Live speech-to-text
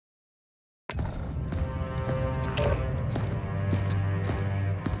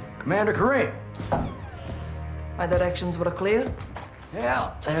Commander Kareem. My directions were clear?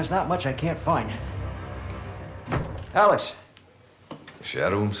 Yeah, there's not much I can't find. Alex.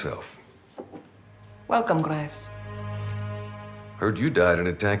 Shadow himself. Welcome, Graves. Heard you died in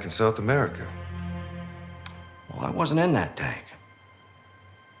a tank in South America. Well, I wasn't in that tank.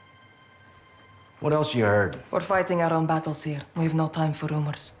 What else you heard? We're fighting our own battles here. We have no time for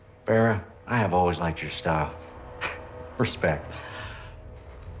rumors. Farah, I have always liked your style. Respect.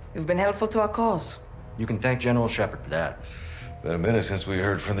 You've been helpful to our cause. You can thank General Shepard for that. Been a minute since we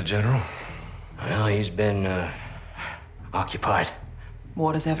heard from the general. Well, he's been, occupied.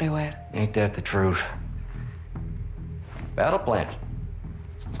 War is everywhere. Ain't that the truth? Battle plans.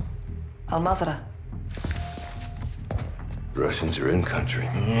 Al-Mazrah. Russians are in country.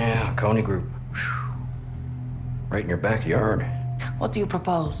 Yeah, Coney Group. Whew. Right in your backyard. What do you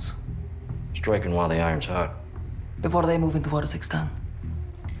propose? Striking while the iron's hot. Before they move into Waziristan.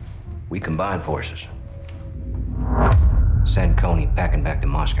 We combine forces. Send Coney packing back to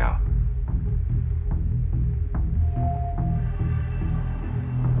Moscow.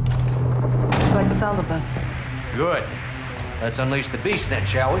 I like the sound of that. Good. Let's unleash the beast then,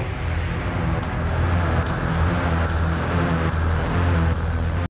 shall we?